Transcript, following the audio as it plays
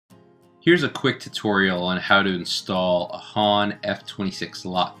Here's a quick tutorial on how to install a HON F26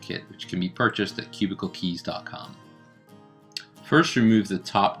 lock kit, which can be purchased at cubiclekeys.com. First, remove the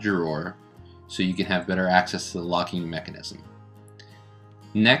top drawer so you can have better access to the locking mechanism.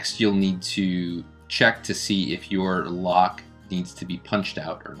 Next, you'll need to check to see if your lock needs to be punched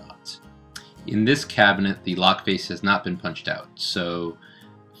out or not. In this cabinet, the lock face has not been punched out, so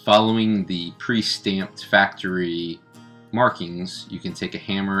following the pre-stamped factory markings, you can take a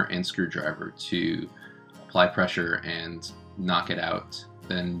hammer and screwdriver to apply pressure and knock it out,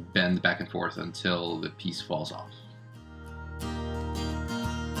 then bend back and forth until the piece falls off.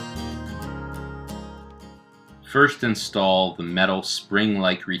 First, install the metal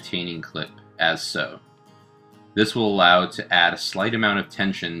spring-like retaining clip as so. This will allow to add a slight amount of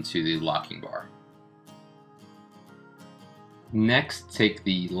tension to the locking bar. Next, take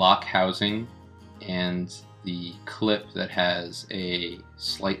the lock housing and the clip that has a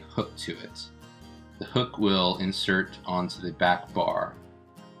slight hook to it. The hook will insert onto the back bar.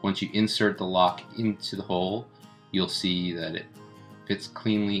 Once you insert the lock into the hole, you'll see that it fits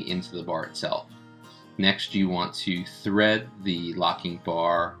cleanly into the bar itself. Next, you want to thread the locking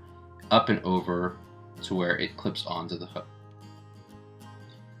bar up and over to where it clips onto the hook.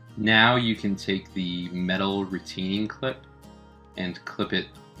 Now you can take the metal retaining clip and clip it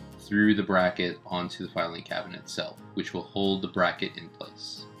through the bracket onto the filing cabinet itself, which will hold the bracket in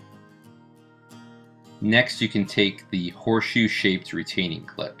place. Next, you can take the horseshoe-shaped retaining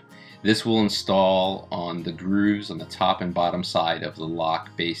clip. This will install on the grooves on the top and bottom side of the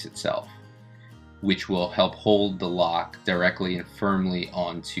lock base itself, which will help hold the lock directly and firmly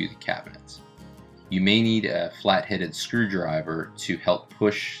onto the cabinet. You may need a flat-headed screwdriver to help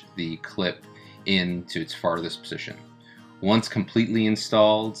push the clip into its farthest position. Once completely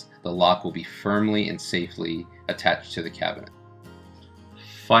installed, the lock will be firmly and safely attached to the cabinet.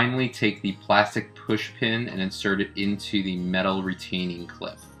 Finally, take the plastic push pin and insert it into the metal retaining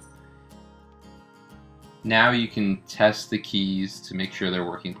clip. Now you can test the keys to make sure they're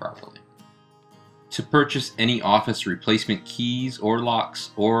working properly. To purchase any office replacement keys or locks,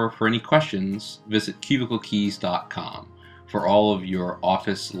 or for any questions, visit cubiclekeys.com for all of your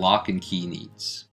office lock and key needs.